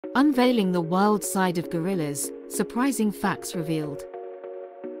Unveiling the wild side of gorillas, surprising facts revealed.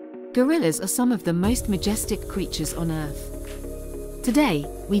 Gorillas are some of the most majestic creatures on Earth. Today,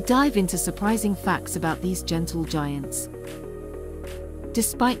 we dive into surprising facts about these gentle giants.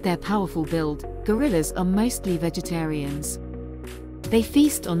 Despite their powerful build, gorillas are mostly vegetarians. They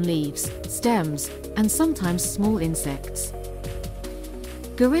feast on leaves, stems, and sometimes small insects.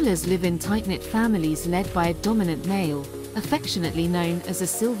 Gorillas live in tight-knit families led by a dominant male, affectionately known as a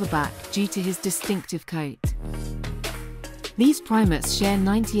silverback due to his distinctive coat. These primates share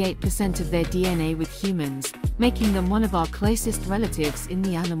 98% of their DNA with humans, making them one of our closest relatives in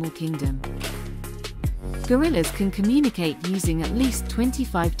the animal kingdom. Gorillas can communicate using at least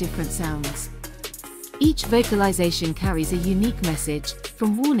 25 different sounds. Each vocalization carries a unique message,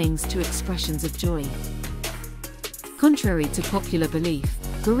 from warnings to expressions of joy. Contrary to popular belief,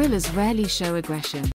 gorillas rarely show aggression.